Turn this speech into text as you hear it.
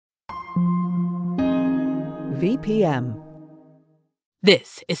VPM.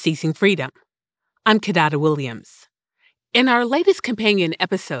 This is Seizing Freedom. I'm Kidada Williams. In our latest companion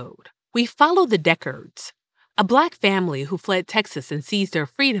episode, we follow the Deckards, a Black family who fled Texas and seized their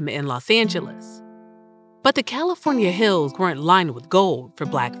freedom in Los Angeles. But the California hills weren't lined with gold for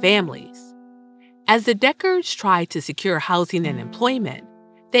Black families. As the Deckards tried to secure housing and employment,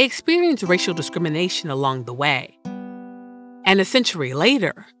 they experienced racial discrimination along the way. And a century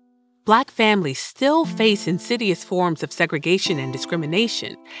later, Black families still face insidious forms of segregation and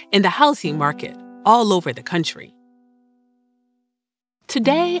discrimination in the housing market all over the country.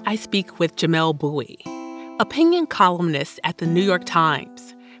 Today, I speak with Jamelle Bouie, opinion columnist at the New York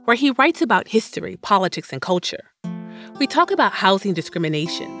Times, where he writes about history, politics, and culture. We talk about housing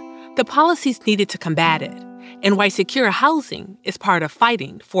discrimination, the policies needed to combat it, and why secure housing is part of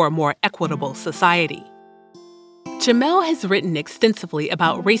fighting for a more equitable society. Jamelle has written extensively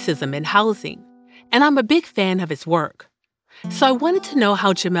about racism in housing, and I'm a big fan of his work. So I wanted to know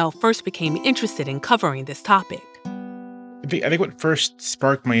how Jamelle first became interested in covering this topic. I think what first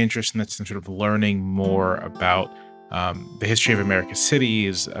sparked my interest in this and sort of learning more about the history of America's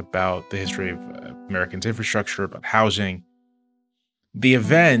cities, about the history of Americans' infrastructure, about housing. The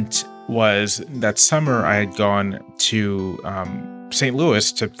event was that summer I had gone to St.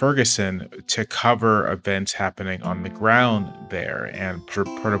 Louis, to Ferguson, to cover events happening on the ground there. And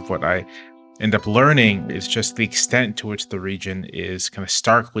part of what I end up learning is just the extent to which the region is kind of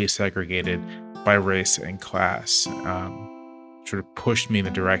starkly segregated by race and class. Sort of pushed me in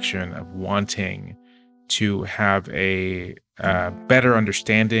the direction of wanting to have a better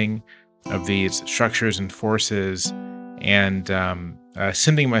understanding of these structures and forces, and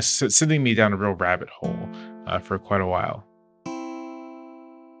sending me down a real rabbit hole for quite a while.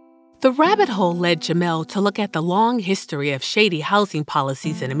 The rabbit hole led Jamelle to look at the long history of shady housing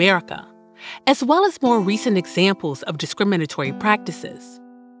policies in America, as well as more recent examples of discriminatory practices.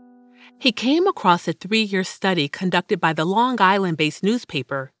 He came across a 3-year study conducted by the Long Island-based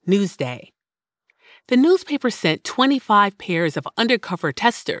newspaper Newsday. The newspaper sent 25 pairs of undercover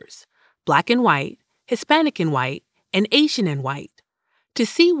testers, Black and white, Hispanic and white, and Asian and white, to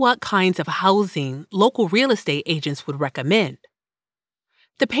see what kinds of housing local real estate agents would recommend.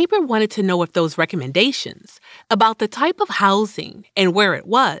 The paper wanted to know if those recommendations about the type of housing and where it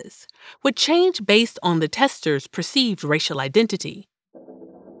was would change based on the testers' perceived racial identity.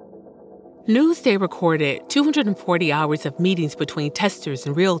 Newsday recorded 240 hours of meetings between testers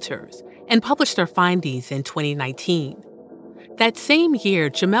and realtors and published their findings in 2019. That same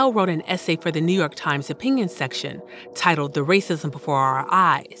year, Jamelle wrote an essay for the New York Times opinion section titled The Racism Before Our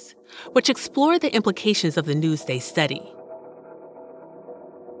Eyes, which explored the implications of the Newsday study.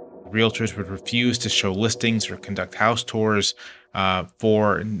 Realtors would refuse to show listings or conduct house tours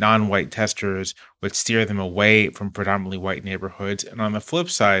for non-white testers, would steer them away from predominantly white neighborhoods. And on the flip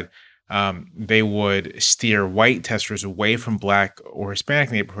side, they would steer white testers away from Black or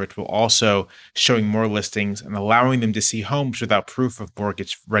Hispanic neighborhoods, while also showing more listings and allowing them to see homes without proof of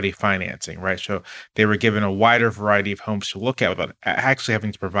mortgage-ready financing, right? So they were given a wider variety of homes to look at without actually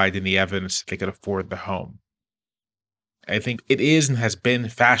having to provide any evidence that they could afford the home. I think it is and has been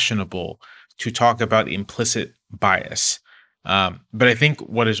fashionable to talk about implicit bias. But I think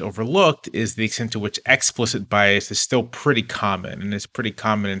what is overlooked is the extent to which explicit bias is still pretty common, and it's pretty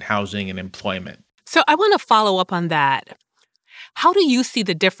common in housing and employment. So I want to follow up on that. How do you see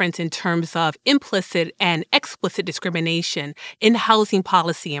the difference in terms of implicit and explicit discrimination in housing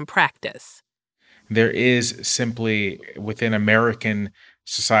policy and practice? There is simply, within American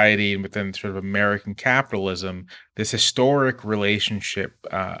society and within sort of American capitalism, this historic relationship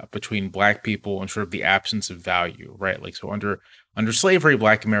between Black people and sort of the absence of value, right? Like, so under slavery,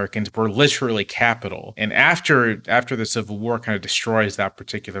 Black Americans were literally capital. And after the Civil War kind of destroys that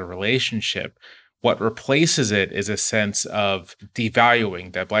particular relationship, what replaces it is a sense of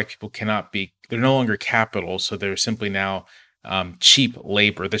devaluing that Black people they're no longer capital, so they're simply now cheap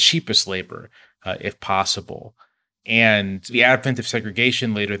labor, the cheapest labor, if possible. And the advent of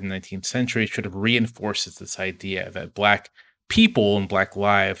segregation later in the 19th century sort of reinforces this idea that Black people and Black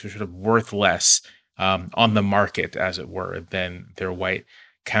lives are sort of worth less on the market, as it were, than their white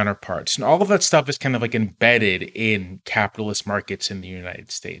counterparts. And all of that stuff is kind of like embedded in capitalist markets in the United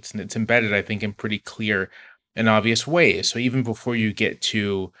States. And it's embedded, I think, in pretty clear and obvious ways. So even before you get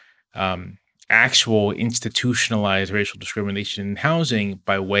to actual institutionalized racial discrimination in housing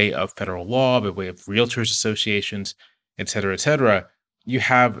by way of federal law, by way of realtors associations, et cetera, you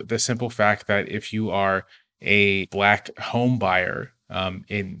have the simple fact that if you are a Black home buyer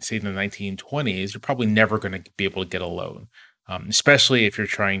in, say, the 1920s, you're probably never going to be able to get a loan. especially if you're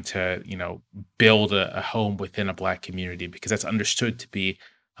trying to, build a home within a Black community, because that's understood to be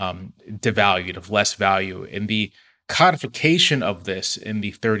devalued, of less value. And the codification of this in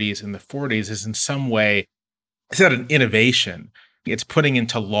the 30s and the 40s is in some way, it's not an innovation. It's putting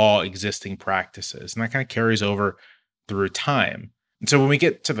into law existing practices. And that kind of carries over through time. And so when we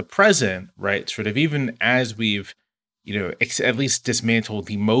get to the present, right, sort of even as we've, at least dismantled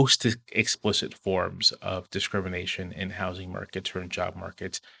the most explicit forms of discrimination in housing markets or in job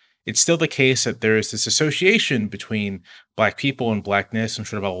markets, it's still the case that there is this association between Black people and Blackness and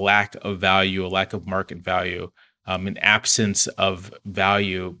sort of a lack of value, a lack of market value, an absence of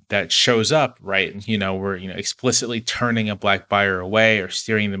value that shows up, right? And, we're, explicitly turning a Black buyer away or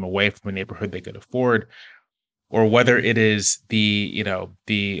steering them away from a neighborhood they could afford, or whether it is the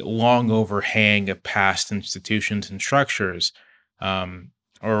long overhang of past institutions and structures,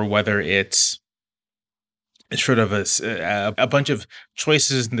 or whether it's sort of a bunch of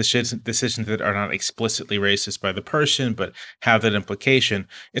choices and decisions that are not explicitly racist by the person, but have that implication.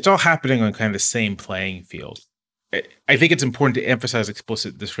 It's all happening on kind of the same playing field. I think it's important to emphasize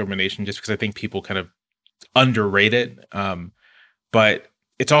explicit discrimination just because I think people kind of underrate it. But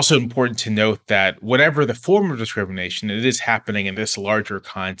it's also important to note that whatever the form of discrimination, it is happening in this larger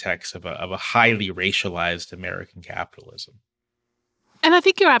context of a highly racialized American capitalism. And I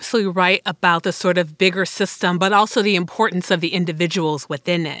think you're absolutely right about the sort of bigger system, but also the importance of the individuals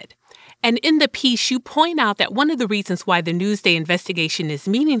within it. And in the piece, you point out that one of the reasons why the Newsday investigation is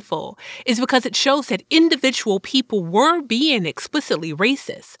meaningful is because it shows that individual people were being explicitly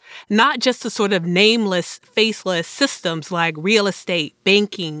racist, not just the sort of nameless, faceless systems like real estate,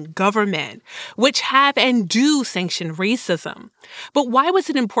 banking, government, which have and do sanction racism. But why was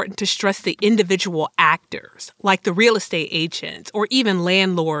it important to stress the individual actors, like the real estate agents or even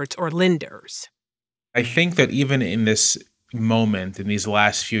landlords or lenders? I think that even in this moment in these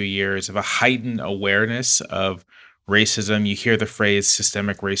last few years of a heightened awareness of racism, you hear the phrase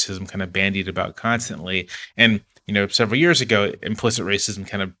systemic racism kind of bandied about constantly. And, several years ago, implicit racism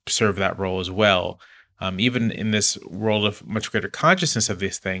kind of served that role as well. Even in this world of much greater consciousness of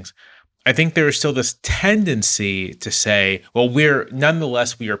these things, I think there is still this tendency to say, well, we are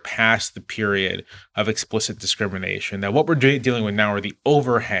past the period of explicit discrimination. That what we're dealing with now are the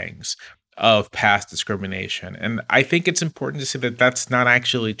overhangs of past discrimination. And I think it's important to say that that's not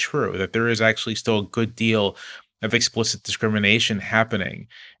actually true, that there is actually still a good deal of explicit discrimination happening,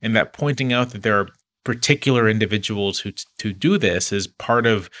 and that pointing out that there are particular individuals who do this is part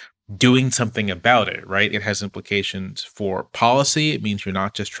of doing something about it, right? It has implications for policy. It means you're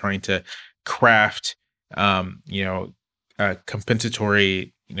not just trying to craft,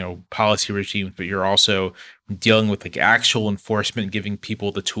 compensatory, policy regimes, but you're also dealing with like actual enforcement, giving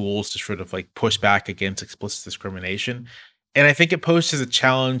people the tools to sort of like push back against explicit discrimination. And I think it poses a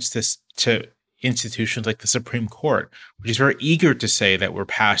challenge to institutions like the Supreme Court, which is very eager to say that we're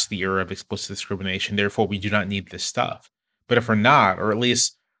past the era of explicit discrimination, therefore we do not need this stuff. But if we're not, or at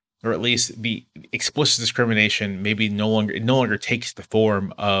least the explicit discrimination maybe no longer takes the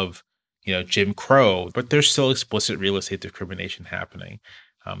form of Jim Crow, but there's still explicit real estate discrimination happening,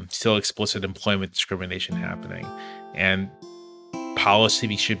 still explicit employment discrimination happening, and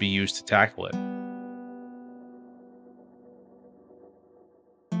policy should be used to tackle it.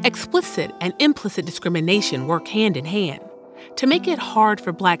 Explicit and implicit discrimination work hand in hand to make it hard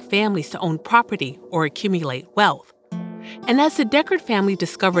for Black families to own property or accumulate wealth. And as the Deckard family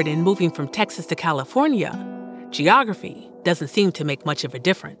discovered in moving from Texas to California, geography doesn't seem to make much of a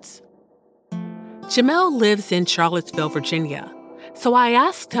difference. Jamel lives in Charlottesville, Virginia, so I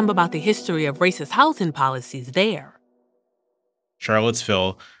asked him about the history of racist housing policies there.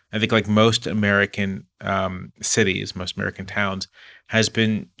 Charlottesville, I think like most American cities, most American towns, has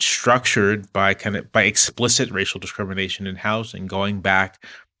been structured by explicit racial discrimination in housing going back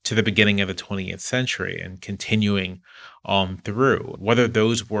to the beginning of the 20th century and continuing on through. Whether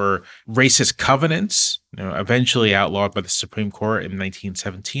those were racist covenants, eventually outlawed by the Supreme Court in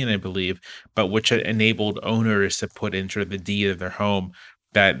 1917, I believe, but which enabled owners to put into the deed of their home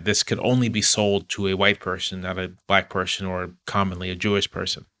that this could only be sold to a white person, not a Black person or commonly a Jewish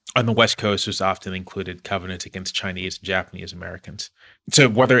person. On the West Coast, there's often included covenants against Chinese and Japanese Americans. So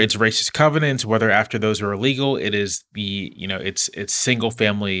whether it's racist covenants, whether after those are illegal, it is it's single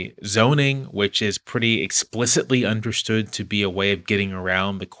family zoning, which is pretty explicitly understood to be a way of getting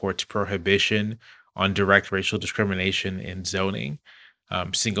around the court's prohibition on direct racial discrimination in zoning.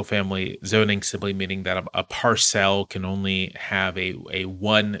 Single family zoning simply meaning that a parcel can only have a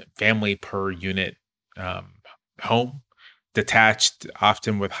one family per unit home, detached,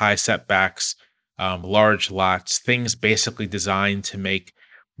 often with high setbacks, large lots, things basically designed to make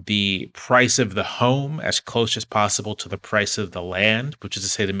the price of the home as close as possible to the price of the land, which is to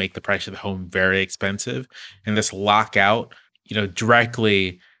say to make the price of the home very expensive, and this lock out,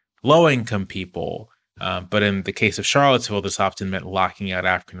 directly low income people. But in the case of Charlottesville, this often meant locking out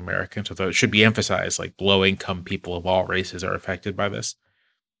African Americans. Although it should be emphasized, like low income people of all races are affected by this.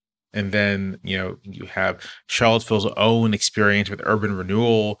 And then, you have Charlottesville's own experience with urban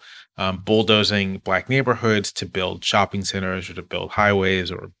renewal, bulldozing black neighborhoods to build shopping centers or to build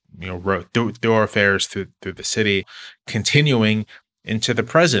highways or, thoroughfares through the city, continuing into the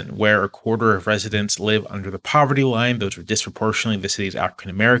present, where a quarter of residents live under the poverty line. Those are disproportionately the city's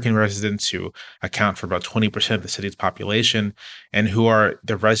African American residents, who account for about 20% of the city's population, and who are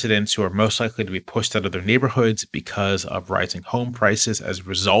the residents who are most likely to be pushed out of their neighborhoods because of rising home prices as a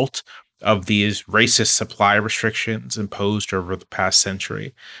result of these racist supply restrictions imposed over the past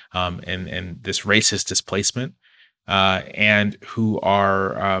century, and this racist displacement, and who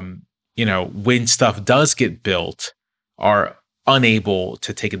are, when stuff does get built, are unable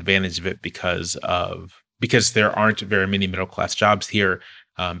to take advantage of it because there aren't very many middle class jobs here,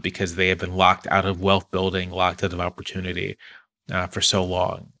 because they have been locked out of wealth building, locked out of opportunity for so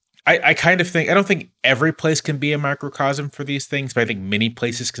long. I kind of think, I don't think every place can be a microcosm for these things, but I think many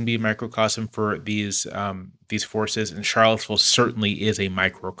places can be a microcosm for these forces, and Charlottesville certainly is a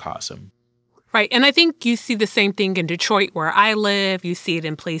microcosm. Right. And I think you see the same thing in Detroit, where I live. You see it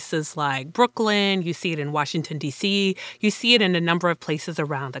in places like Brooklyn. You see it in Washington, D.C. You see it in a number of places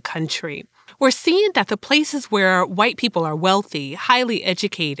around the country. We're seeing that the places where white people are wealthy, highly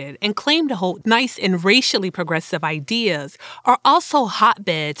educated, and claim to hold nice and racially progressive ideas are also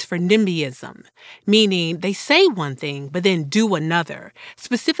hotbeds for NIMBYism, meaning they say one thing but then do another,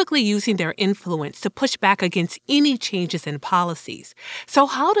 specifically using their influence to push back against any changes in policies. So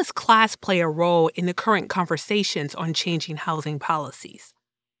how does class play a role in the current conversations on changing housing policies?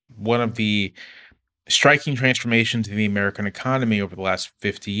 One of the striking transformations in the American economy over the last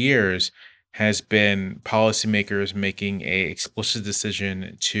 50 years has been policymakers making a explicit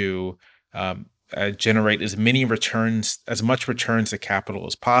decision to generate as much returns to capital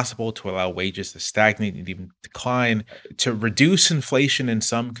as possible, to allow wages to stagnate and even decline, to reduce inflation in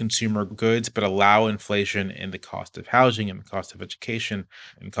some consumer goods, but allow inflation in the cost of housing and the cost of education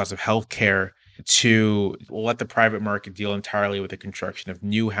and the cost of healthcare, to let the private market deal entirely with the construction of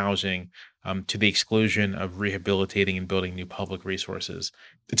new housing, to the exclusion of rehabilitating and building new public resources.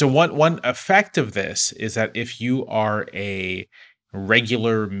 So one effect of this is that if you are a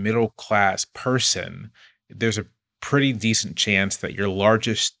regular middle class person, there's a pretty decent chance that your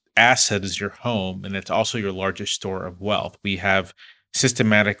largest asset is your home, and it's also your largest store of wealth. We have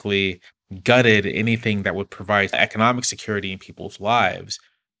systematically gutted anything that would provide economic security in people's lives,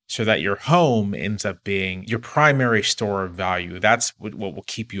 so that your home ends up being your primary store of value. That's what will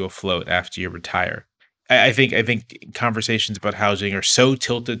keep you afloat after you retire. I think conversations about housing are so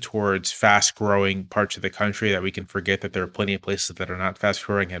tilted towards fast-growing parts of the country that we can forget that there are plenty of places that are not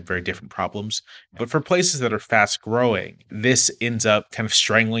fast-growing and have very different problems. But for places that are fast-growing, this ends up kind of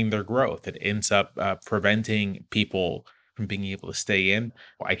strangling their growth. It ends up preventing people from being able to stay in.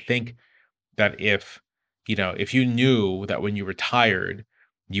 I think that if you knew that when you retired,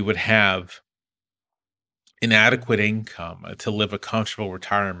 you would have an adequate income to live a comfortable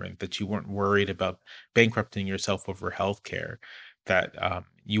retirement, that you weren't worried about bankrupting yourself over healthcare, that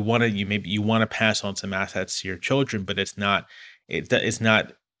you want to pass on some assets to your children, but it's not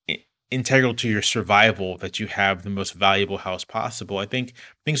integral to your survival that you have the most valuable house possible. I think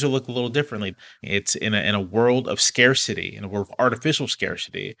things will look a little differently. It's in a world of scarcity, in a world of artificial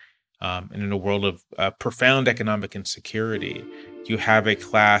scarcity, and in a world of profound economic insecurity, you have a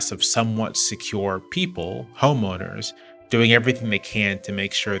class of somewhat secure people, homeowners, doing everything they can to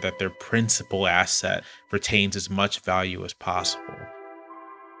make sure that their principal asset retains as much value as possible.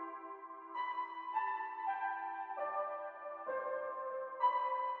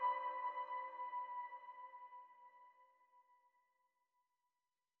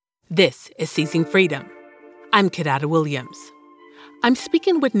 This is Seizing Freedom. I'm Kidada Williams. I'm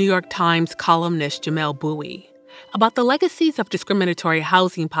speaking with New York Times columnist Jamelle Bouie about the legacies of discriminatory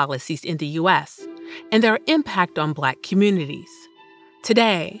housing policies in the U.S. and their impact on Black communities.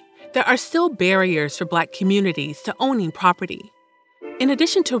 Today, there are still barriers for Black communities to owning property. In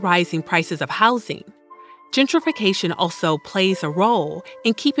addition to rising prices of housing, gentrification also plays a role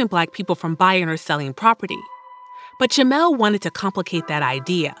in keeping Black people from buying or selling property. But Jamelle wanted to complicate that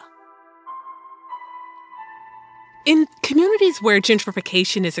idea. In communities where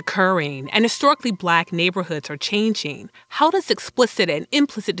gentrification is occurring and historically black neighborhoods are changing, how does explicit and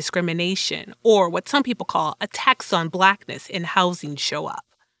implicit discrimination, or what some people call attacks on blackness in housing, show up?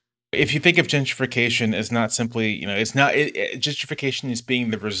 If you think of gentrification as not simply, it's not gentrification is being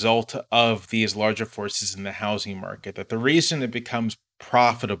the result of these larger forces in the housing market, that the reason it becomes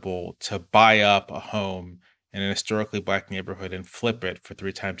profitable to buy up a home in an historically black neighborhood and flip it for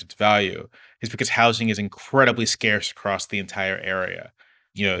three times its value is because housing is incredibly scarce across the entire area.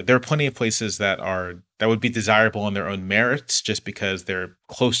 There are plenty of places that would be desirable on their own merits just because they're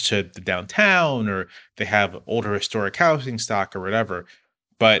close to the downtown or they have older historic housing stock or whatever.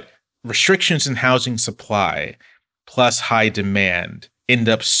 But restrictions in housing supply plus high demand end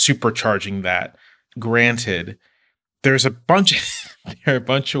up supercharging that. Granted, there's a bunch there are a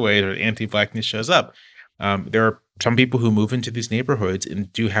bunch of ways where anti-blackness shows up. There are some people who move into these neighborhoods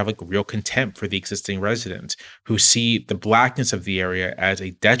and do have like real contempt for the existing residents who see the blackness of the area as a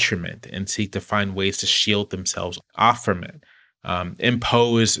detriment and seek to find ways to shield themselves off from it,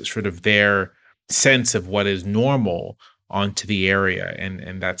 impose sort of their sense of what is normal onto the area,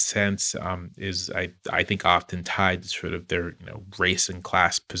 and that sense is I think often tied to sort of their race and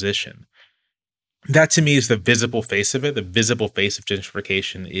class position. That to me is the visible face of it. The visible face of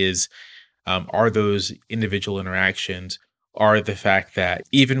gentrification is are those individual interactions, are the fact that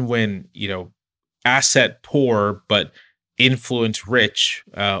even when asset poor but influence rich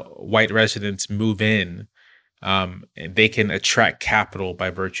white residents move in, and they can attract capital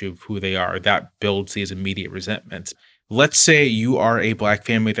by virtue of who they are. That builds these immediate resentments. Let's say you are a black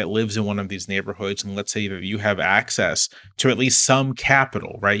family that lives in one of these neighborhoods, and let's say that you have access to at least some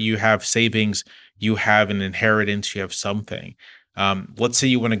capital, right? You have savings, you have an inheritance, you have something. Let's say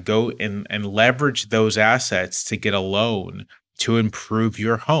you want to go and leverage those assets to get a loan to improve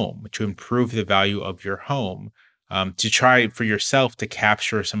your home, to improve the value of your home, to try for yourself to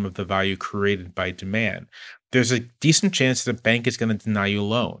capture some of the value created by demand. There's a decent chance that a bank is going to deny you a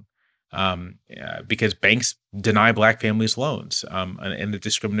loan, because banks deny black families loans in a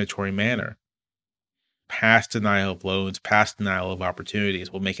discriminatory manner. Past denial of loans, past denial of opportunities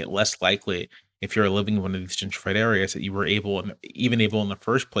will make it less likely if you're living in one of these gentrified areas that you were even able in the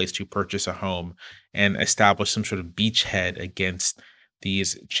first place to purchase a home and establish some sort of beachhead against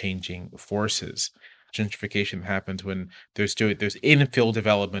these changing forces. Gentrification happens when there's infill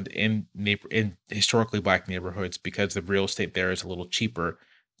development in historically black neighborhoods because the real estate there is a little cheaper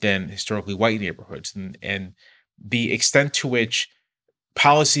than historically white neighborhoods, and the extent to which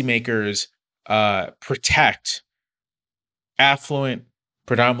policymakers protect affluent,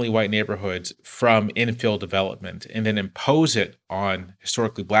 predominantly white neighborhoods from infill development and then impose it on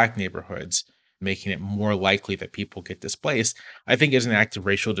historically black neighborhoods, making it more likely that people get displaced, I think is an act of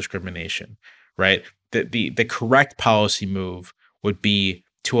racial discrimination, right? The correct policy move would be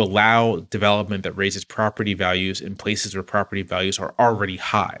to allow development that raises property values in places where property values are already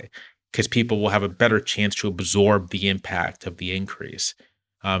high, because people will have a better chance to absorb the impact of the increase.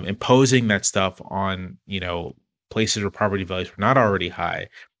 Imposing that stuff on, places where property values are not already high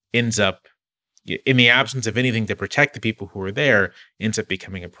ends up, in the absence of anything to protect the people who are there, ends up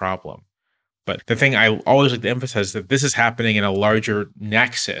becoming a problem. But the thing I always like to emphasize is that this is happening in a larger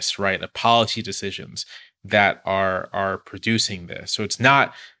nexus, right, of policy decisions that are producing this. So it's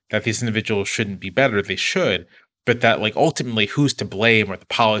not that these individuals shouldn't be better, they should, but that like ultimately who's to blame are the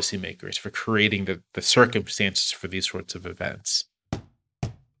policymakers for creating the circumstances for these sorts of events.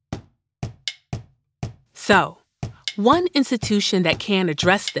 So, one institution that can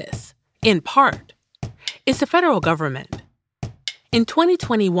address this, in part, is the federal government. In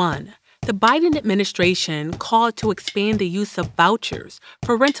 2021, the Biden administration called to expand the use of vouchers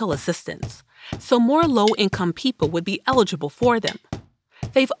for rental assistance so more low-income people would be eligible for them.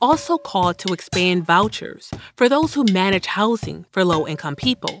 They've also called to expand vouchers for those who manage housing for low-income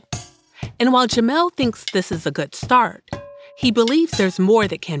people. And while Jamel thinks this is a good start, he believes there's more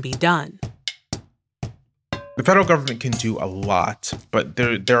that can be done. The federal government can do a lot, but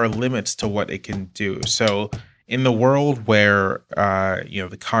there are limits to what it can do. So in the world where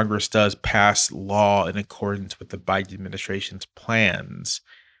the Congress does pass law in accordance with the Biden administration's plans,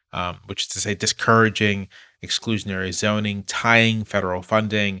 which is to say discouraging exclusionary zoning, tying federal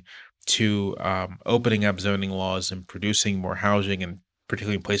funding to opening up zoning laws and producing more housing, and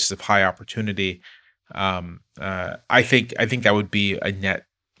particularly in places of high opportunity, I think that would be a net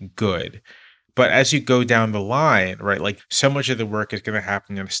good. But as you go down the line, right, like so much of the work is going to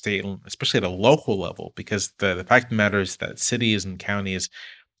happen in a state, especially at a local level, because the fact of the matter is that cities and counties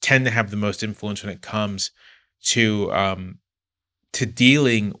tend to have the most influence when it comes to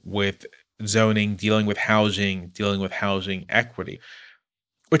dealing with zoning, dealing with housing equity,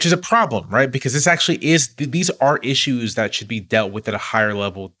 which is a problem, right? Because this actually these are issues that should be dealt with at a higher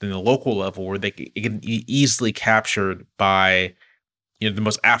level than the local level, where it can be easily captured by the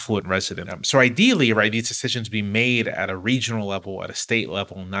most affluent resident. So ideally, right, these decisions be made at a regional level, at a state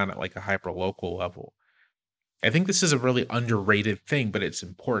level, not at like a hyper local level. I think this is a really underrated thing, but it's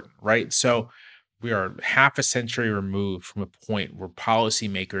important, right? So we are half a century removed from a point where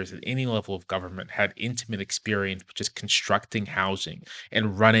policymakers at any level of government had intimate experience with just constructing housing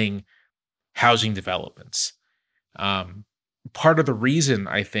and running housing developments. Um, Part of the reason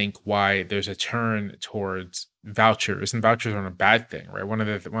I think why there's a turn towards vouchers, and vouchers aren't a bad thing, right? One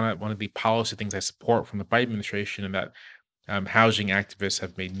of the policy things I support from the Biden administration and that housing activists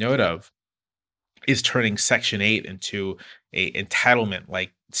have made note of is turning Section 8 into a entitlement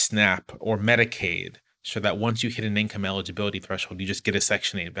like SNAP or Medicaid, so that once you hit an income eligibility threshold, you just get a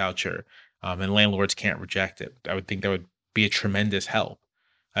Section 8 voucher, and landlords can't reject it. I would think that would be a tremendous help,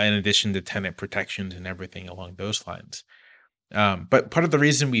 in addition to tenant protections and everything along those lines. But part of the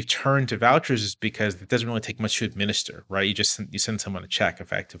reason we've turned to vouchers is because it doesn't really take much to administer, right? You send someone a check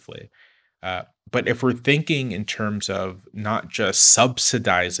effectively. But if we're thinking in terms of not just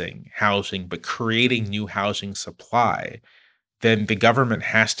subsidizing housing, but creating new housing supply, then the government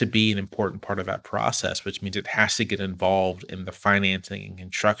has to be an important part of that process, which means it has to get involved in the financing and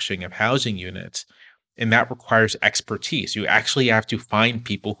construction of housing units. And that requires expertise. You actually have to find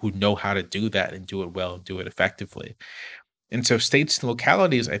people who know how to do that and do it well and do it effectively. And so states and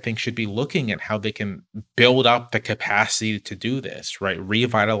localities, I think, should be looking at how they can build up the capacity to do this, right?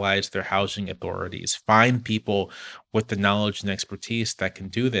 Revitalize their housing authorities, find people with the knowledge and expertise that can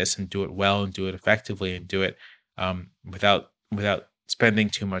do this and do it well and do it effectively and do it without spending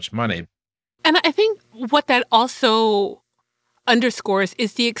too much money. And I think what that also underscores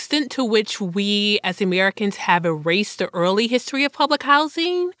is the extent to which we as Americans have erased the early history of public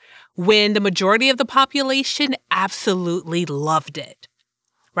housing when the majority of the population absolutely loved it,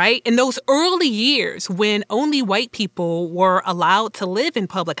 right? In those early years when only white people were allowed to live in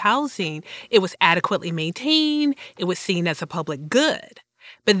public housing, it was adequately maintained, it was seen as a public good.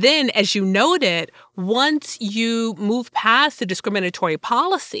 But then, as you noted, once you move past the discriminatory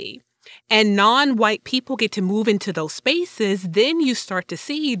policy, and non-white people get to move into those spaces, then you start to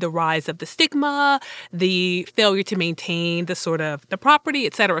see the rise of the stigma, the failure to maintain the property,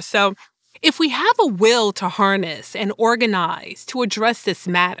 et cetera. So if we have a will to harness and organize to address this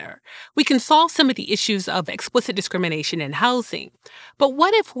matter, we can solve some of the issues of explicit discrimination in housing. But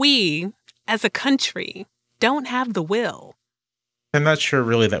what if we, as a country, don't have the will? I'm not sure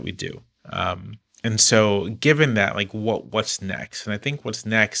really that we do. And so given that, like what's next? And I think what's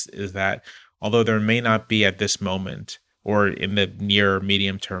next is that although there may not be at this moment or in the near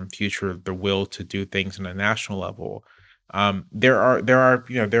medium term future the will to do things on a national level, there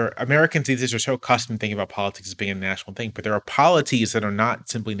are Americans these days are so accustomed to thinking about politics as being a national thing, but there are polities that are not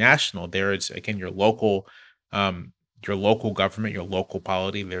simply national. There is again your local government, your local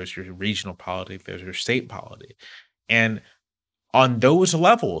polity. There's your regional polity. There's your state polity, and on those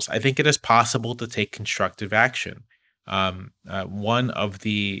levels, I think it is possible to take constructive action. One of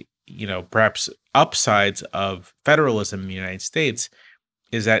the perhaps upsides of federalism in the United States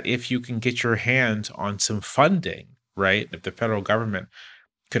is that if you can get your hands on some funding, right? If the federal government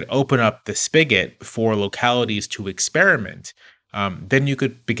could open up the spigot for localities to experiment, then you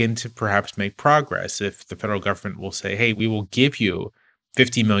could begin to perhaps make progress. If the federal government will say, hey, we will give you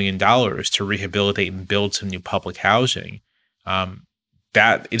 $50 million to rehabilitate and build some new public housing,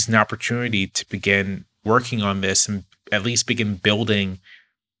 that is an opportunity to begin working on this and at least begin building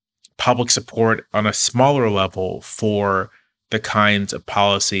public support on a smaller level for the kinds of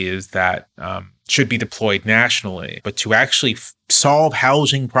policies that should be deployed nationally, but to actually solve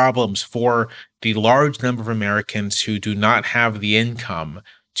housing problems for the large number of Americans who do not have the income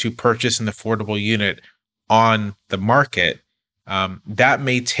to purchase an affordable unit on the market. That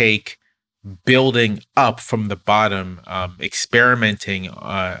may take building up from the bottom, experimenting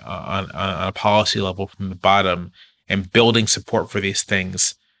on a policy level from the bottom, and building support for these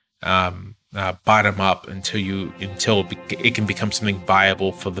things bottom up until it can become something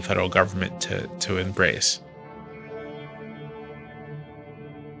viable for the federal government to embrace.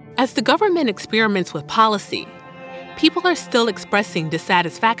 As the government experiments with policy, people are still expressing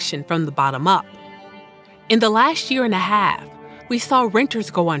dissatisfaction from the bottom up. In the last year and a half, we saw renters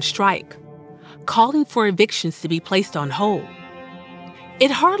go on strike, calling for evictions to be placed on hold.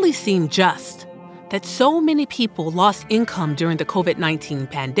 It hardly seemed just that so many people lost income during the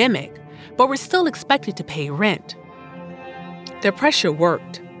COVID-19 pandemic, but were still expected to pay rent. The pressure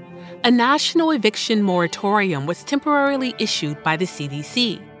worked. A national eviction moratorium was temporarily issued by the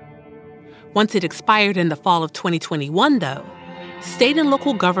CDC. Once it expired in the fall of 2021, though, state and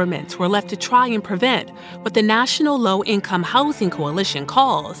local governments were left to try and prevent what the National Low-Income Housing Coalition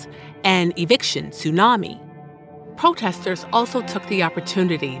calls an eviction tsunami. Protesters also took the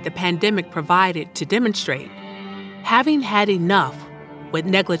opportunity the pandemic provided to demonstrate having had enough with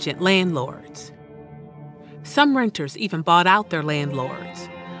negligent landlords. Some renters even bought out their landlords,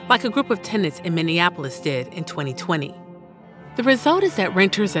 like a group of tenants in Minneapolis did in 2020. The result is that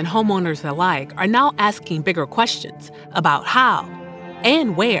renters and homeowners alike are now asking bigger questions about how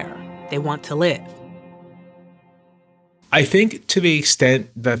and where they want to live. I think to the extent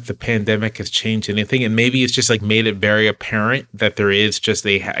that the pandemic has changed anything, and maybe it's just like made it very apparent that there is just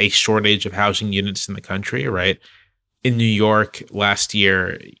a shortage of housing units in the country, right? In New York last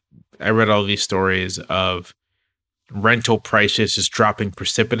year, I read all these stories of rental prices just dropping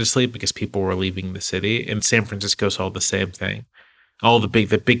precipitously because people were leaving the city. And San Francisco saw the same thing. All the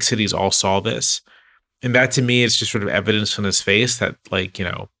big cities all saw this. And that to me is just sort of evidence on its face that, like, you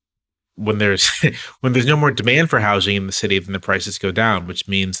know, when there's when there's no more demand for housing in the city, then the prices go down, which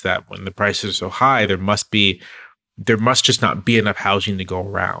means that when the prices are so high, there must just not be enough housing to go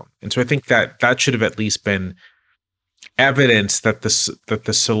around. And so I think that should have at least been evidence that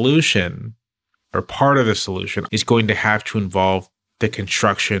the solution, or part of the solution, is going to have to involve the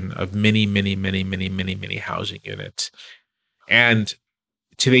construction of many housing units. And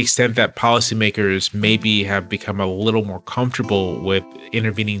to the extent that policymakers maybe have become a little more comfortable with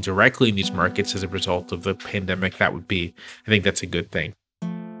intervening directly in these markets as a result of the pandemic, I think that's a good thing.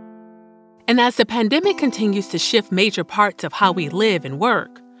 And as the pandemic continues to shift major parts of how we live and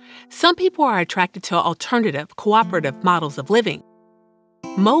work, some people are attracted to alternative, cooperative models of living,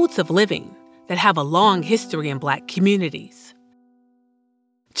 modes of living that have a long history in Black communities.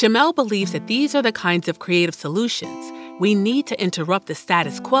 Jamel believes that these are the kinds of creative solutions we need to interrupt the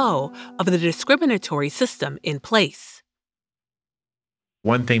status quo of the discriminatory system in place.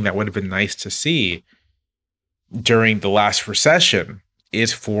 One thing that would have been nice to see during the last recession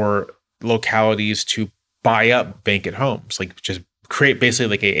is for localities to buy up vacant homes, like just create basically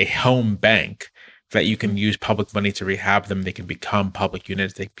like a home bank that you can use public money to rehab them. They can become public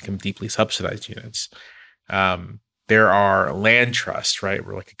units. They become deeply subsidized units. There are land trusts, right,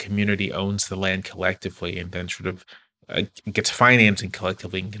 where like a community owns the land collectively and then sort of gets financing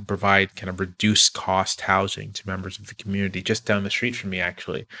collectively and can provide kind of reduced cost housing to members of the community. Just down the street from me,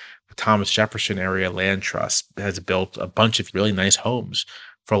 actually, the Thomas Jefferson Area Land Trust has built a bunch of really nice homes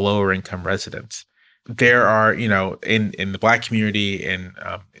for lower income residents. There are, you know, in the Black community, in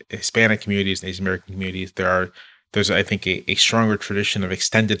Hispanic communities, and Asian American communities, there's I think a stronger tradition of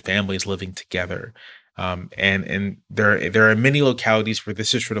extended families living together. And there are many localities where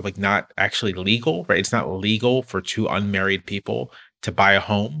this is sort of like not actually legal, right? It's not legal for two unmarried people to buy a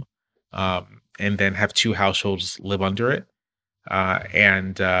home and then have two households live under it.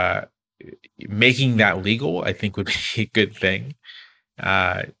 And making that legal, I think, would be a good thing.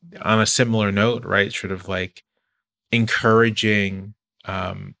 On a similar note, right, sort of like encouraging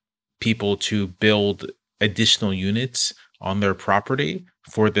people to build additional units on their property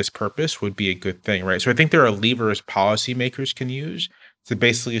for this purpose would be a good thing, right? So I think there are levers policymakers can use to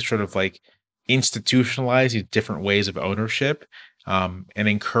basically sort of like institutionalize these different ways of ownership and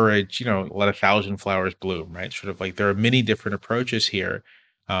encourage, you know, let 1,000 flowers bloom, right? Sort of like there are many different approaches here.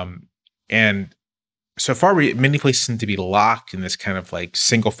 And so far, many places seem to be locked in this kind of like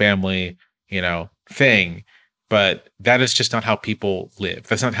single family, you know, thing, but that is just not how people live.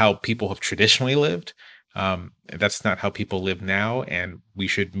 That's not how people have traditionally lived. That's not how people live now, and we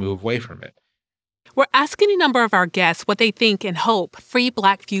should move away from it. We're asking a number of our guests what they think and hope free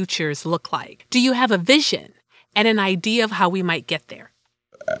Black futures look like. Do you have a vision and an idea of how we might get there?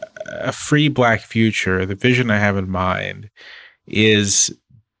 A free Black future, the vision I have in mind is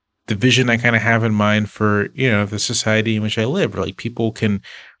the vision I kind of have in mind for, you know, the society in which I live, where like people can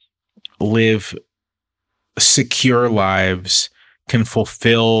live secure lives, can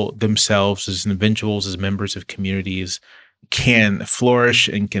fulfill themselves as individuals, as members of communities, can flourish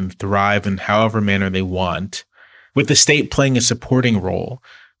and can thrive in however manner they want, with the state playing a supporting role,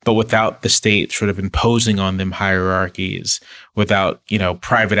 but without the state sort of imposing on them hierarchies, without, you know,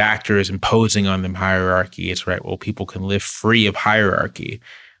 private actors imposing on them hierarchies, right? Well, people can live free of hierarchy.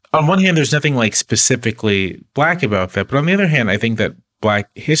 On one hand, there's nothing like specifically Black about that, but on the other hand, I think that Black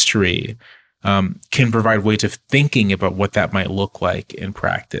history can provide ways of thinking about what that might look like in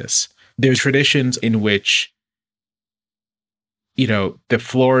practice. There's traditions in which, you know, the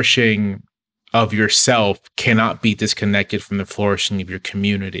flourishing of yourself cannot be disconnected from the flourishing of your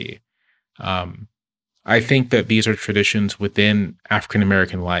community. Um, I think that these are traditions within African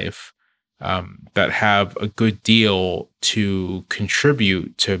American life that have a good deal to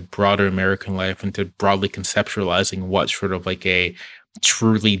contribute to broader American life and to broadly conceptualizing what sort of like a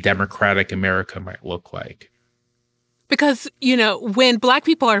truly democratic America might look like. Because, when Black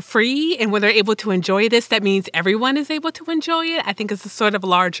people are free and when they're able to enjoy this, that means everyone is able to enjoy it. I think it's a sort of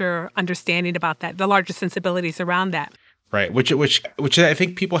larger understanding about that, the larger sensibilities around that. Right, which I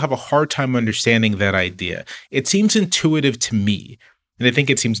think people have a hard time understanding that idea. It seems intuitive to me, and I think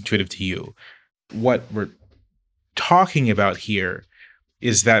it seems intuitive to you. What we're talking about here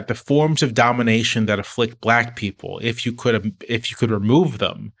is that the forms of domination that afflict Black people, if you could remove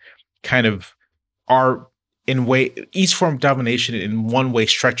them, kind of are each form of domination in one way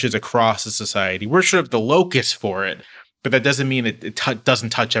stretches across the society. We're sort of the locus for it, but that doesn't mean it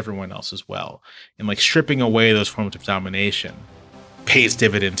doesn't touch everyone else as well. And like stripping away those forms of domination pays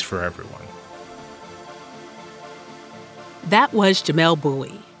dividends for everyone. That was Jamelle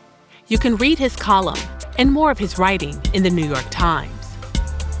Bouie. You can read his column and more of his writing in the New York Times.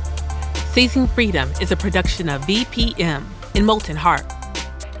 Seizing Freedom is a production of VPM in Molten Heart.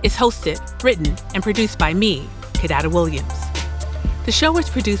 It's hosted, written, and produced by me, Kidada Williams. The show is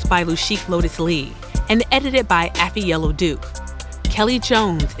produced by Lushik Lotus Lee and edited by Affy Yellow Duke. Kelly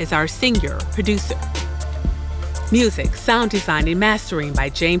Jones is our senior producer. Music, sound design, and mastering by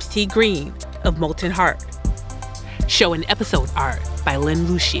James T. Green of Molten Heart. Show and episode art by Lynn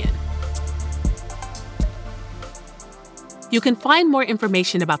Lucian. You can find more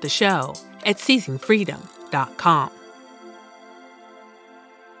information about the show at seizingfreedom.com.